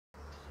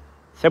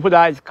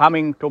Sefuda is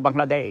coming to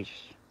Bangladesh.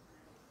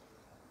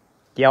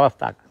 কি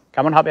অবস্থা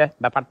কেমন হবে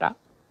ব্যাপারটা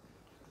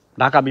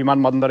ঢাকা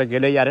বিমানবন্দরে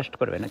গেলেই অ্যারেস্ট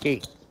করবে নাকি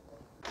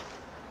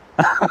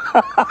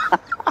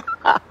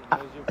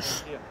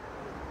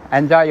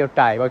Enjoy your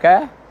time, okay?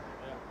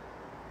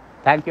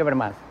 Thank you very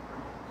much.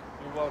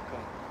 You're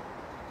welcome.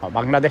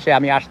 বাংলাদেশে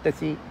আমি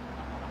আসতেছি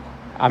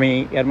আমি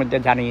এর মধ্যে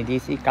জানিয়ে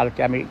দিয়েছি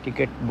কালকে আমি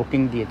টিকিট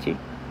বুকিং দিয়েছি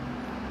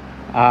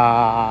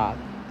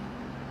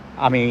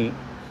আমি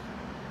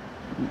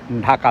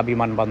ঢাকা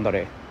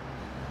বিমানবন্দরে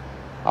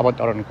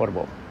অবতরণ করব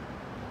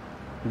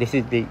দিস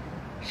ইজ দি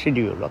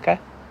শিডিউল ওকে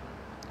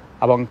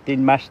এবং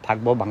 3 মাস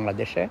থাকবো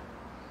বাংলাদেশে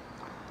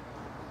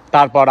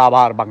তারপর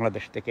আবার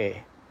বাংলাদেশ থেকে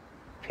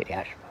ফিরে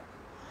আসবো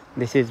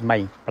this is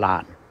my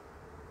plan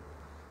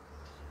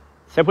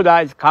Sefuda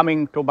is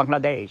coming to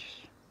Bangladesh.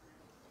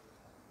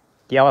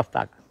 কি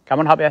অবস্থা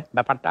কেমন হবে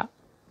ব্যাপারটা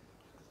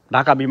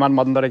ঢাকা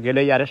বিমানবন্দরে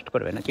গেলেই অ্যারেস্ট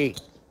করবে নাকি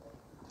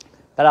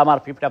তাহলে আমার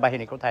পিপটা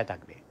বাহিনী কোথায়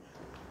থাকবে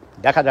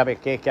দেখা যাবে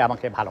কে কে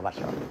আমাকে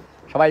ভালোবাসে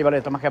সবাই বলে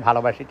তোমাকে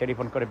ভালোবাসি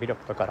টেলিফোন করে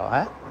বিরক্ত করো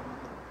হ্যাঁ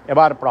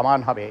এবার প্রমাণ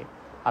হবে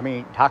আমি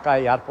ঢাকা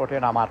এয়ারপোর্টে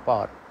নামার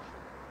পর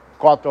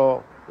কত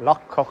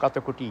লক্ষ কত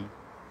কোটি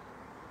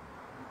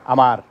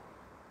আমার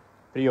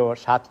প্রিয়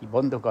সাথী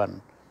বন্ধুগণ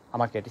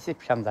আমাকে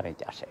রিসেপশন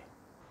জানাইতে আসে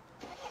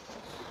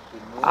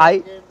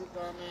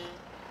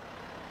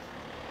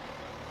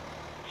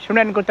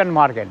Schönen guten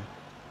Morgen.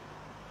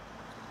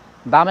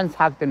 Damen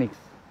sagte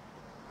nichts.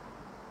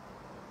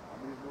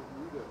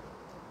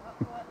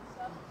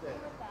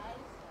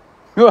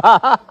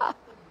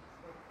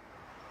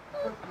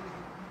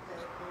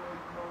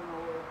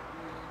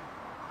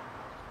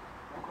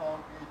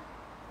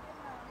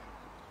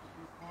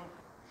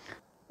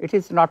 It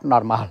is not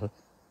normal.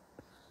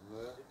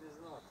 It is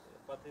not,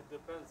 but it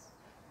depends.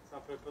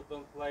 Some people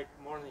don't like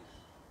morning,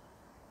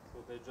 so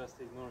they just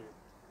ignore you.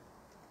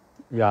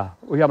 Yeah,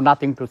 we have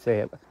nothing to say.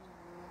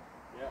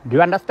 Yeah. Do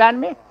you understand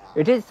me?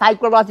 It is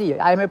psychology.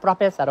 I am a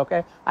professor,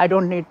 okay? I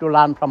don't need to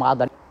learn from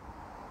others.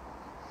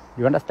 Do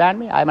you understand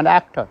me? I am an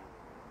actor.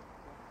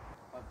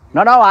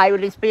 No, I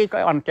will speak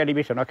on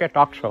television, okay?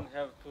 Talk You show. don't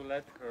have to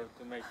let her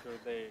to make your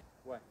day.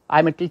 Why? I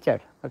am a teacher,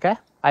 okay?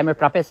 I am a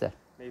professor.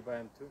 Maybe I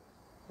am too.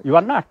 You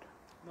are not.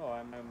 No,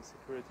 I'm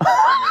security.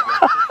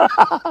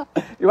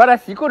 Maybe You are a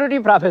security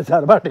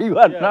professor, but you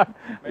are Yeah. not.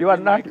 You Maybe are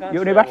in my not country I was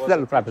a universal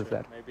teacher.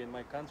 professor. Maybe in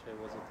my country I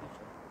was a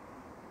teacher.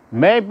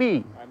 Maybe.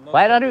 I'm not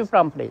Where from are you this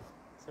from, please?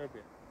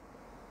 Serbia.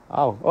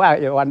 Oh,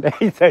 well, one day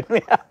he said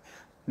me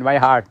in my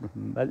heart.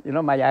 But, you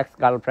know, my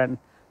ex-girlfriend,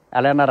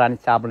 Elena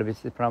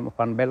Ranisablovich, is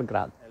from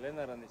Belgrade.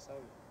 Elena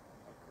Ranisavljević.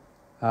 Okay.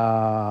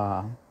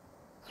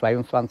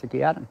 Svayum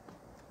Svansikiyaren.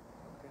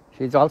 Okay.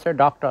 She's also a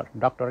doctorate.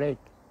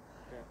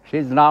 Okay.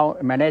 She's now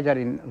a manager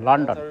in What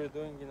London. are you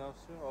doing in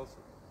Austria also?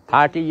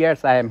 30 years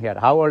I am here.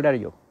 How old are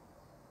you?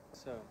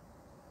 7.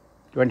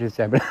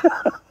 27.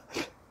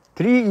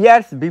 3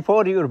 years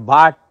before your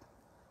birth,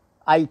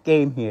 I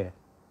came here.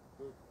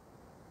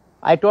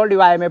 I told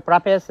you I am a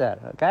professor,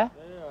 okay? Yeah.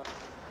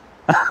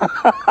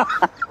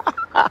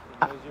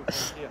 He knows you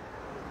from here.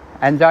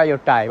 Enjoy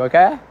your time,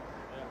 okay? Yeah.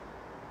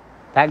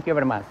 Thank you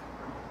very much.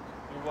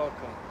 You're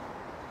welcome.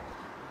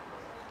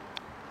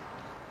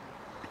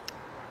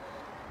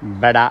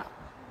 বেড়া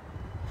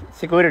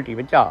security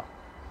বুঝছো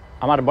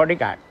আমার body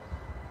guard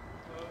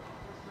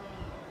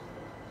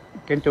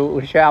কিন্তু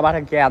সে আবার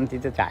জ্ঞান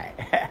দিতে চায়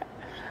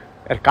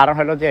এর কারণ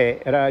হলো যে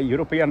এরা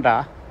ইউরোপিয়ানরা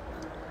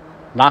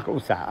নাক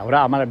উঁচা ওরা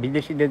আমার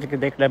বিদেশিদেরকে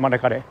দেখলে মনে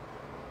করে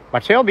বা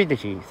সেও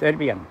বিদেশি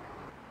সার্বিয়ান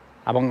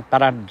এবং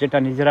তারা যেটা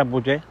নিজেরা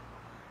বুঝে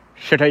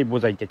সেটাই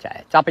বোঝাইতে চায়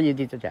চাপিয়ে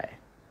দিতে চায়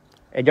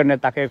এই জন্যে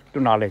তাকে একটু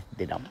নলেজ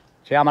দিলাম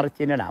সে আমার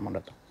চিনে না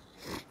মূলত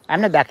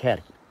এমনি দেখে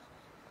আর কি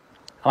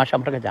আমার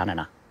সম্পর্কে জানে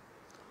না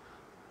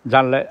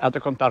জানলে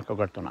এতক্ষণ তর্ক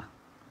করতো না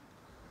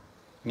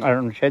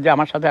কারণ সে যে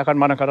আমার সাথে এখন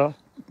মনে করো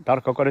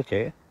তর্ক করেছে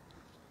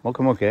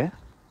মুখে মুখে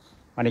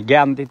মানে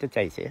জ্ঞান দিতে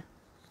চাইছে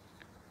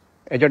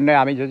এই জন্যে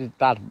আমি যদি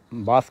তার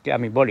বসকে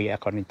আমি বলি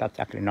এখনই তার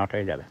চাকরি নট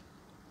হয়ে যাবে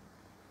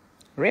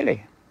রিয়েলি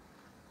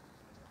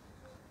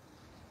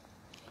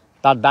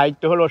তার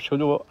দায়িত্ব হলো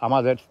শুধু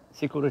আমাদের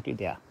সিকিউরিটি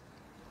দেয়া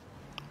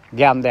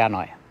জ্ঞান দেয়া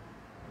নয়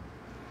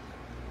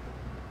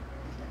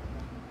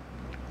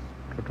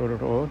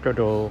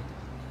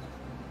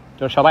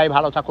তো সবাই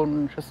ভালো থাকুন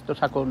সুস্থ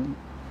থাকুন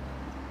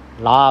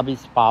লাভ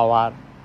ইজ পাওয়ার